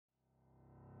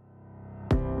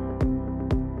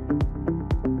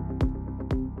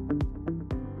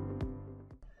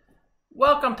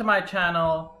Welcome to my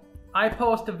channel. I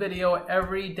post a video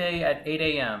every day at 8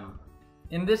 a.m.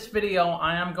 In this video,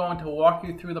 I am going to walk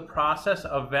you through the process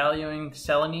of valuing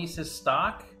Celanese's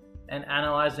stock and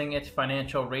analyzing its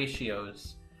financial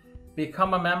ratios.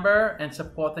 Become a member and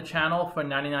support the channel for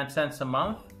 99 cents a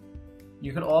month.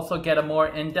 You can also get a more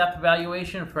in-depth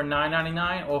valuation for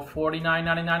 $9.99 or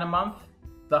 $49.99 a month.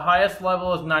 The highest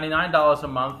level is $99 a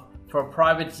month for a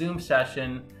private Zoom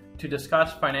session to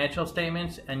discuss financial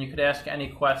statements, and you could ask any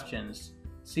questions.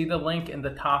 See the link in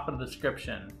the top of the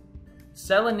description.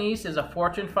 Celanese is a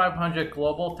Fortune 500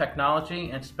 global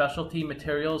technology and specialty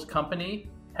materials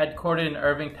company headquartered in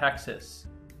Irving, Texas.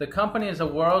 The company is the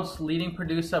world's leading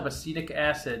producer of acetic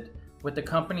acid, with the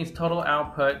company's total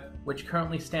output, which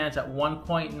currently stands at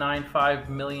 1.95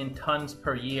 million tons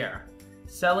per year.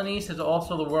 Celanese is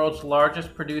also the world's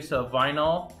largest producer of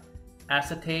vinyl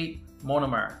acetate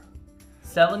monomer.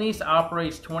 Celanese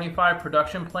operates 25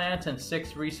 production plants and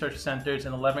 6 research centers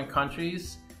in 11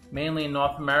 countries, mainly in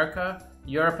North America,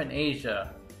 Europe, and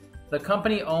Asia. The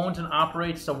company owns and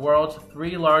operates the world's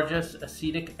 3 largest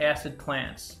acetic acid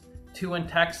plants, 2 in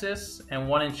Texas and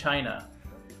 1 in China.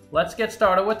 Let's get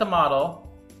started with the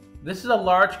model. This is a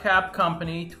large cap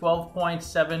company,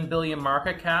 12.7 billion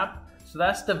market cap, so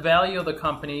that's the value of the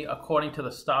company according to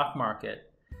the stock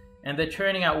market. And they're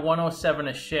trading at 107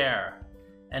 a share.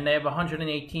 And they have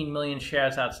 118 million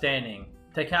shares outstanding.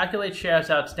 To calculate shares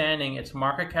outstanding, it's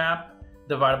market cap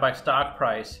divided by stock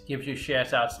price gives you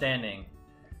shares outstanding.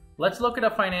 Let's look at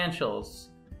the financials.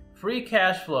 Free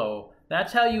cash flow,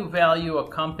 that's how you value a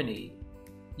company.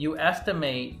 You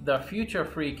estimate the future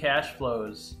free cash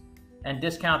flows and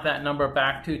discount that number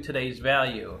back to today's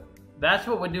value. That's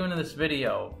what we're doing in this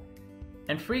video.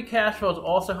 And free cash flow is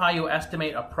also how you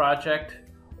estimate a project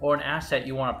or an asset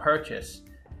you want to purchase.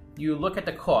 You look at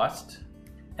the cost,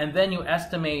 and then you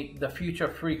estimate the future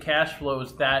free cash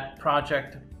flows that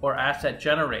project or asset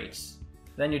generates.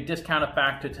 Then you discount it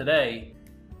back to today,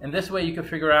 and this way you can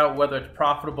figure out whether it's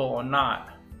profitable or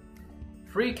not.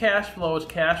 Free cash flow is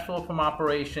cash flow from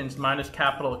operations minus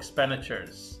capital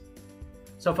expenditures.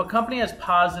 So if a company has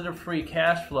positive free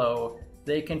cash flow,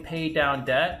 they can pay down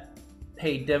debt,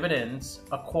 pay dividends,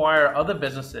 acquire other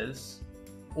businesses,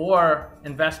 or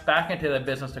invest back into their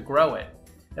business to grow it.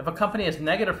 If a company has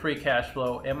negative free cash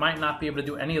flow, it might not be able to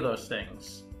do any of those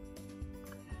things.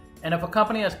 And if a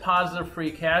company has positive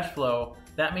free cash flow,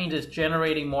 that means it's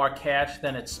generating more cash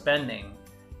than it's spending.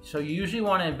 So you usually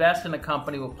want to invest in a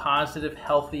company with positive,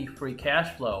 healthy free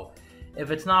cash flow.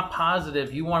 If it's not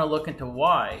positive, you want to look into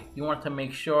why. You want to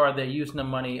make sure they're using the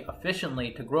money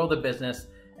efficiently to grow the business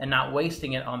and not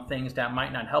wasting it on things that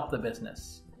might not help the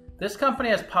business. This company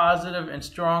has positive and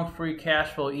strong free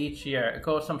cash flow each year. It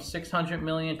goes from 600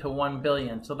 million to 1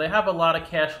 billion, so they have a lot of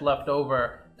cash left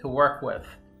over to work with.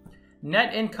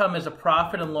 Net income is a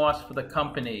profit and loss for the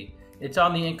company. It's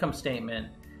on the income statement.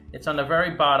 It's on the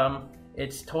very bottom.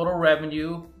 It's total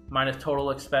revenue minus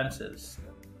total expenses.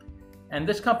 And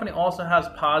this company also has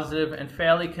positive and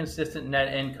fairly consistent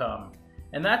net income.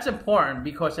 And that's important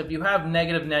because if you have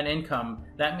negative net income,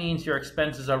 that means your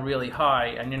expenses are really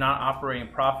high and you're not operating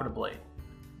profitably.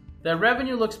 Their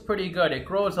revenue looks pretty good. It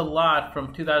grows a lot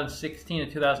from 2016 to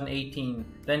 2018,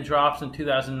 then drops in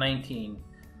 2019.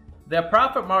 Their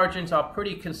profit margins are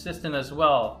pretty consistent as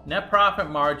well. Net profit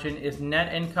margin is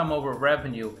net income over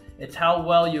revenue. It's how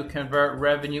well you convert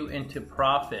revenue into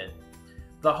profit.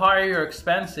 The higher your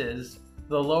expenses,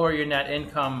 the lower your net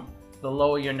income, the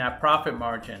lower your net profit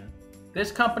margin. This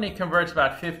company converts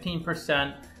about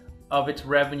 15% of its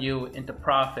revenue into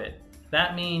profit.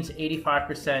 That means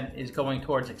 85% is going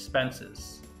towards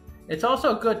expenses. It's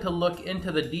also good to look into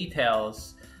the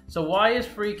details. So why is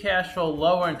free cash flow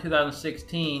lower in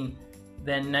 2016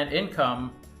 than net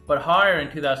income, but higher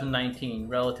in 2019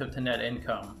 relative to net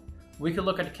income? We could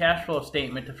look at the cash flow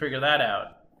statement to figure that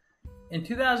out. In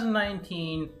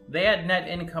 2019, they had net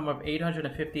income of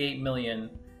 858 million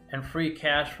and free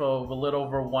cash flow of a little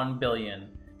over 1 billion.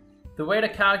 The way to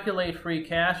calculate free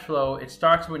cash flow, it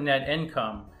starts with net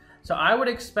income. So I would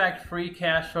expect free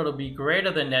cash flow to be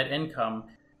greater than net income,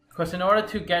 because in order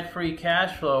to get free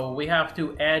cash flow, we have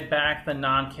to add back the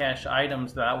non-cash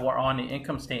items that were on the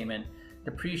income statement.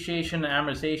 Depreciation and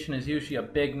amortization is usually a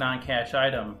big non-cash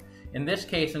item. In this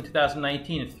case, in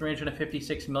 2019, it's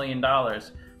 $356 million.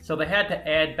 So they had to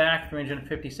add back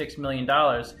 $356 million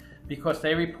because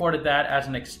they reported that as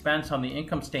an expense on the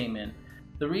income statement.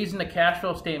 The reason the cash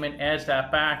flow statement adds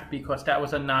that back because that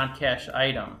was a non-cash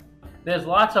item. There's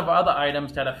lots of other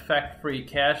items that affect free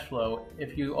cash flow.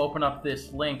 If you open up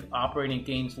this link, operating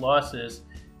gains losses,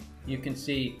 you can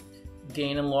see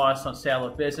gain and loss on sale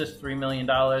of business, $3 million.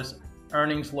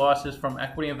 earnings losses from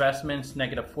equity investments,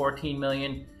 negative 14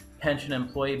 million, pension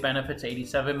employee benefits,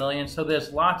 87 million. So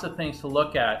there's lots of things to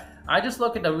look at. I just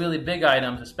look at the really big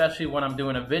items, especially when I'm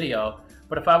doing a video,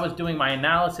 but if I was doing my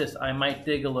analysis, I might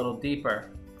dig a little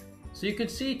deeper. So you can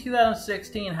see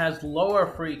 2016 has lower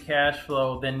free cash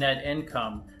flow than net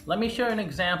income. Let me show you an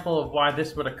example of why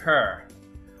this would occur.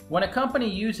 When a company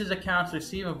uses accounts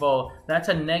receivable, that's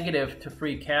a negative to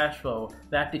free cash flow.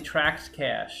 That detracts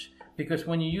cash, because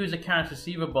when you use accounts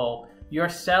receivable, you're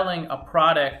selling a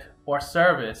product or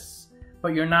service,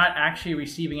 but you're not actually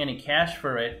receiving any cash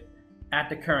for it at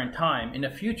the current time. In the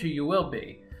future, you will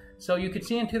be. So you could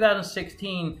see in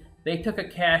 2016, they took a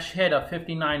cash hit of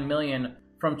 59 million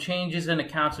from changes in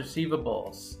accounts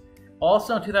receivables.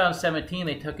 Also in 2017,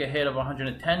 they took a hit of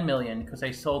 110 million because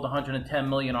they sold 110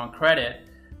 million on credit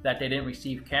that they didn't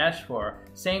receive cash for.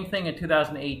 Same thing in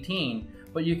 2018,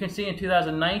 but you can see in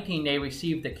 2019, they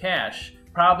received the cash,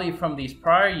 probably from these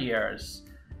prior years.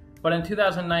 But in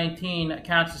 2019,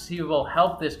 accounts receivable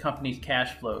helped this company's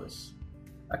cash flows.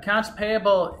 Accounts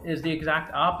payable is the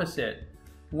exact opposite.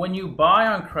 When you buy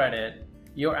on credit,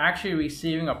 you're actually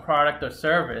receiving a product or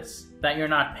service that you're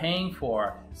not paying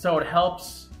for, so it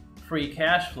helps free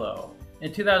cash flow.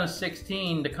 In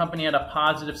 2016, the company had a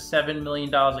positive $7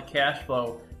 million of cash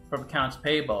flow from accounts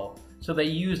payable, so they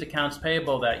used accounts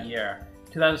payable that year.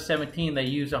 2017, they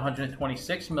used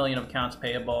 126 million of accounts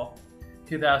payable.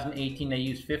 2018, they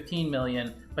used 15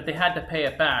 million, but they had to pay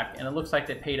it back, and it looks like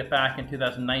they paid it back in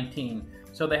 2019.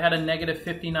 So they had a negative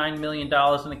 $59 million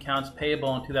in accounts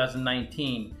payable in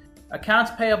 2019.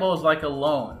 Accounts payable is like a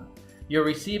loan. You're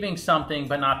receiving something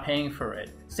but not paying for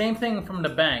it. Same thing from the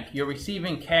bank. You're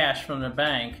receiving cash from the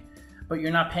bank, but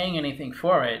you're not paying anything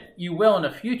for it. You will in the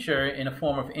future in a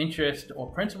form of interest or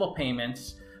principal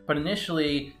payments, but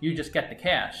initially you just get the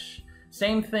cash.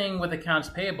 Same thing with accounts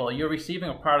payable. You're receiving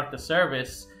a product or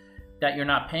service that you're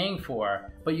not paying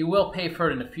for, but you will pay for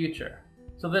it in the future.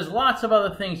 So there's lots of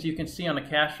other things you can see on the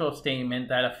cash flow statement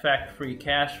that affect free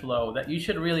cash flow that you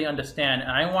should really understand.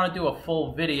 And I want to do a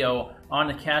full video on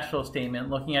the cash flow statement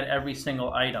looking at every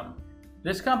single item.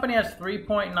 This company has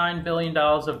 $3.9 billion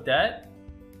of debt.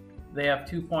 They have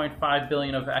 $2.5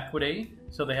 billion of equity,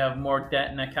 so they have more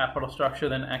debt in their capital structure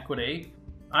than equity.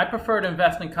 I prefer to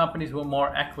invest in companies with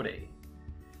more equity.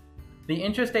 The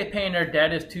interest they pay in their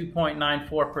debt is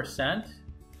 2.94%.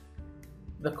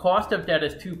 The cost of debt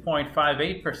is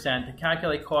 2.58%. To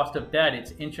calculate cost of debt,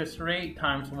 it's interest rate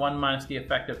times 1 minus the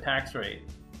effective tax rate.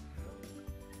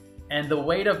 And the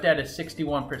weight of debt is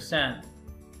 61%.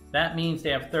 That means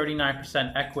they have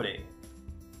 39% equity.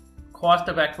 Cost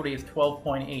of equity is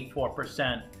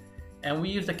 12.84%. And we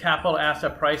use the capital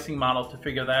asset pricing model to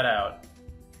figure that out.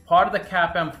 Part of the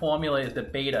CAPM formula is the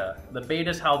beta. The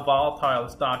beta is how volatile the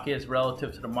stock is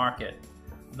relative to the market.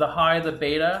 The higher the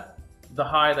beta, the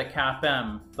higher the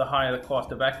CAPM, the higher the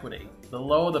cost of equity. The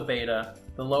lower the beta,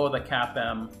 the lower the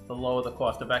CAPM, the lower the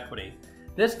cost of equity.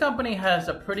 This company has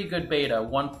a pretty good beta,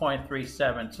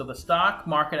 1.37, so the stock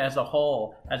market as a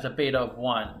whole has a beta of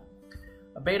 1.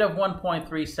 A beta of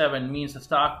 1.37 means the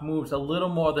stock moves a little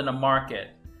more than the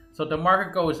market. So if the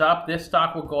market goes up, this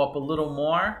stock will go up a little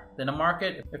more than the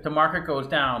market. If the market goes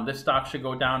down, this stock should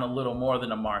go down a little more than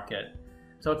the market.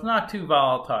 So it's not too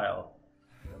volatile.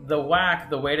 The WACC,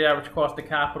 the weighted average cost of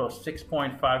capital, is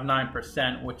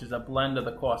 6.59%, which is a blend of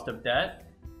the cost of debt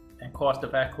and cost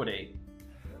of equity.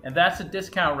 And that's the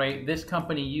discount rate this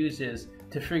company uses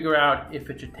to figure out if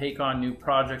it should take on new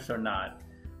projects or not.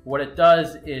 What it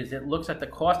does is it looks at the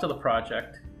cost of the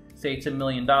project, say it's $1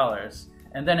 million,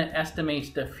 and then it estimates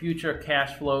the future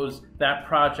cash flows that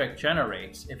project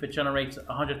generates. If it generates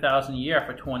 $100,000 a year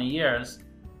for 20 years,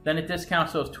 then it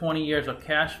discounts those 20 years of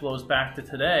cash flows back to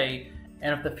today.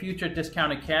 And if the future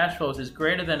discounted cash flows is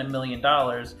greater than $1 million,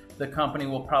 the company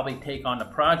will probably take on the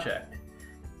project.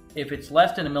 If it's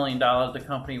less than $1 million, the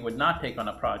company would not take on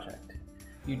a project.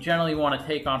 You generally want to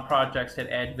take on projects that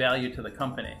add value to the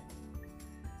company.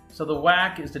 So the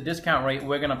WACC is the discount rate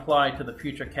we're going to apply to the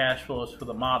future cash flows for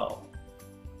the model.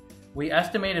 We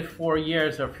estimated 4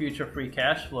 years of future free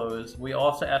cash flows. We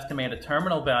also estimate a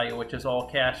terminal value, which is all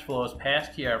cash flows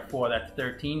past year for that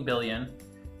 $13 billion.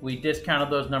 We discounted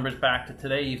those numbers back to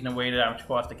today using the weighted average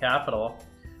cost of capital.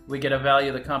 We get a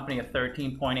value of the company of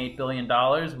 $13.8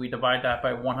 billion. We divide that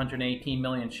by 118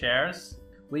 million shares.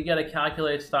 We get a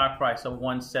calculated stock price of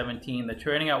 117. They're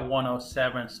trading at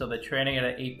 107, so they're trading at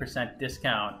an 8%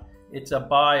 discount. It's a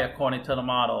buy according to the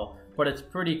model, but it's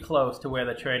pretty close to where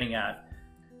they're trading at.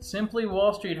 Simply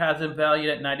Wall Street has them valued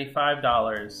at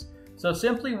 $95. So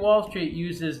Simply Wall Street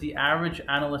uses the average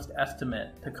analyst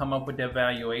estimate to come up with their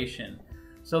valuation.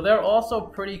 So they're also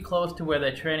pretty close to where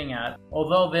they're trading at,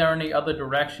 although they're in the other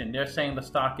direction. They're saying the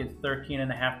stock is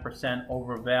 13.5%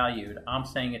 overvalued. I'm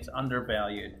saying it's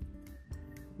undervalued.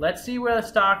 Let's see where the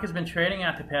stock has been trading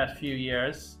at the past few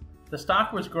years. The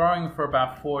stock was growing for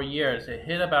about 4 years. It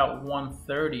hit about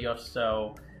 130 or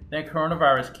so. Then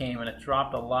coronavirus came and it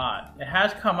dropped a lot. It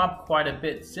has come up quite a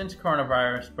bit since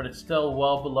coronavirus, but it's still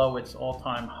well below its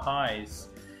all-time highs.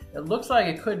 It looks like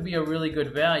it could be a really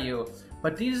good value,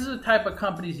 but these are the type of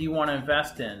companies you want to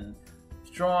invest in.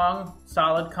 Strong,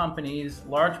 solid companies,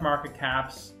 large market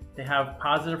caps, they have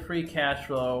positive free cash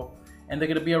flow, and they're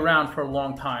going to be around for a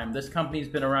long time. This company's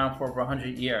been around for over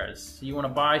 100 years. So you want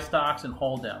to buy stocks and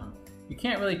hold them. You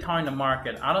can't really time the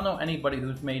market. I don't know anybody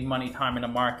who's made money timing the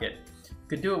market. You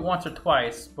could do it once or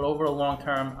twice, but over a long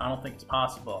term, I don't think it's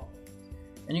possible.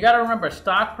 And you got to remember,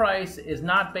 stock price is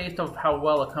not based off how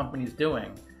well a company's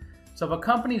doing. So if a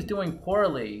company's doing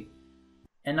poorly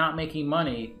and not making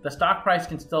money, the stock price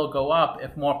can still go up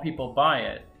if more people buy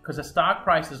it, because the stock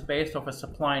price is based off of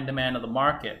supply and demand of the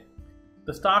market.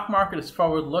 The stock market is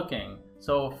forward-looking,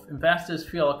 so if investors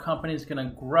feel a company is going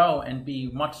to grow and be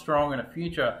much stronger in the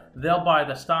future, they'll buy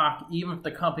the stock even if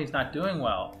the company's not doing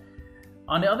well.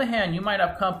 On the other hand, you might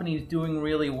have companies doing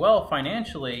really well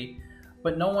financially,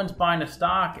 but no one's buying the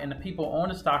stock and the people who own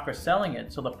the stock are selling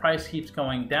it, so the price keeps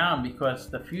going down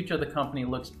because the future of the company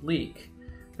looks bleak.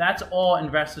 That's all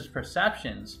investors'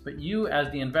 perceptions, but you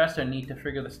as the investor need to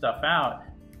figure the stuff out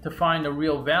to find the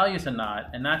real values or not,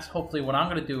 and that's hopefully what I'm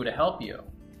going to do to help you.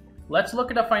 Let's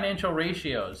look at the financial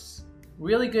ratios.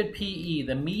 Really good PE.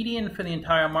 The median for the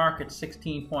entire market is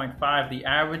 16.5. The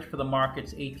average for the market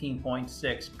is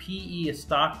 18.6. PE is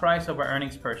stock price over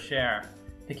earnings per share.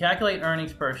 To calculate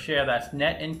earnings per share, that's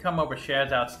net income over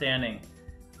shares outstanding.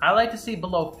 I like to see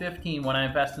below 15 when I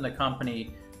invest in the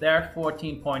company. They're at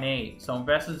 14.8, so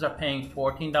investors are paying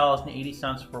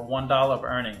 $14.80 for $1 of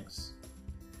earnings.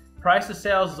 Price to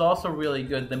sales is also really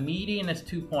good. The median is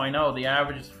 2.0, the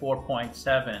average is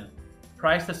 4.7.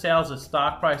 Price to sales is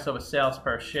stock price over sales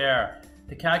per share.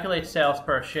 To calculate sales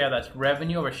per share, that's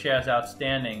revenue over shares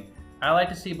outstanding. I like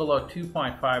to see below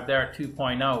 2.5, they're at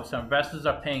 2.0, so investors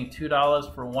are paying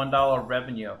 $2 for $1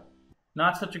 revenue.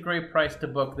 Not such a great price to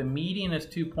book. The median is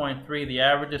 2.3, the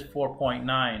average is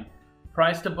 4.9.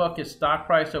 Price to book is stock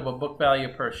price over book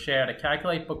value per share. To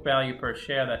calculate book value per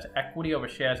share, that's equity over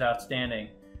shares outstanding.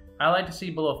 I like to see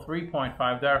below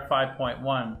 3.5, they're at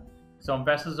 5.1. So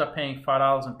investors are paying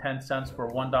 $5.10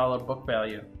 for $1 book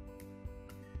value.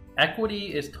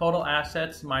 Equity is total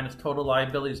assets minus total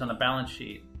liabilities on the balance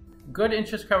sheet. Good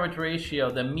interest coverage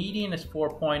ratio. The median is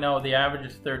 4.0, the average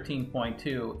is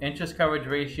 13.2. Interest coverage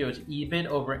ratio is EBIT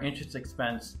over interest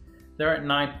expense. They're at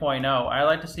 9.0. I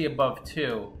like to see above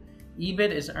 2.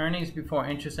 EBIT is earnings before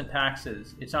interest and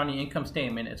taxes. It's on the income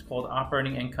statement. It's called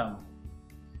operating income.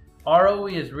 ROE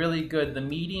is really good. The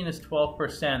median is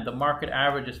 12%. The market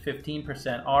average is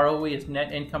 15%. ROE is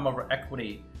net income over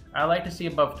equity. I like to see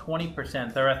above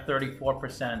 20%. They're at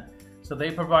 34%. So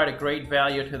they provide a great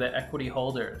value to the equity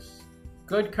holders.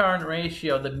 Good current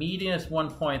ratio. The median is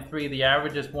 1.3. The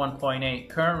average is 1.8.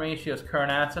 Current ratio is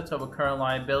current assets over current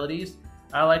liabilities.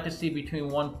 I like to see between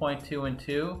 1.2 and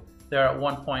 2. They're at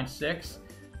 1.6.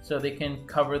 So they can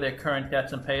cover their current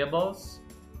debts and payables.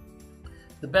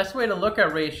 The best way to look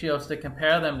at ratios is to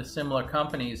compare them to similar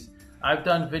companies. I've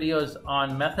done videos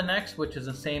on Methanex, which is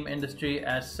the same industry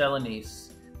as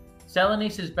Celanese.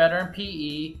 Celanese is better in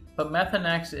PE, but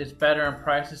Methanex is better in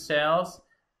price to sales,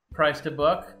 price to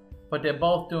book, but they're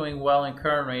both doing well in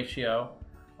current ratio.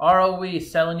 ROE,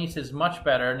 Celanese is much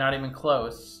better, not even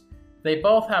close. They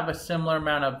both have a similar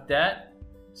amount of debt.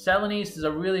 Celanese is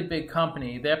a really big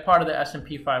company. They're part of the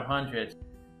S&P 500.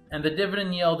 And the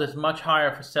dividend yield is much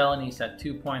higher for Celanese at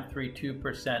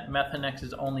 2.32%. Methanex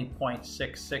is only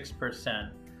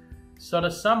 0.66%. So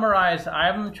to summarize, I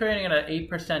have them trading at an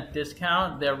 8%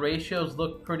 discount. Their ratios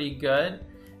look pretty good,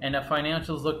 and the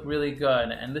financials look really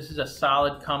good. And this is a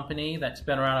solid company that's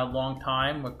been around a long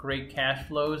time with great cash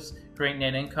flows, great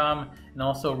net income, and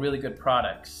also really good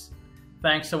products.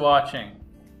 Thanks for watching.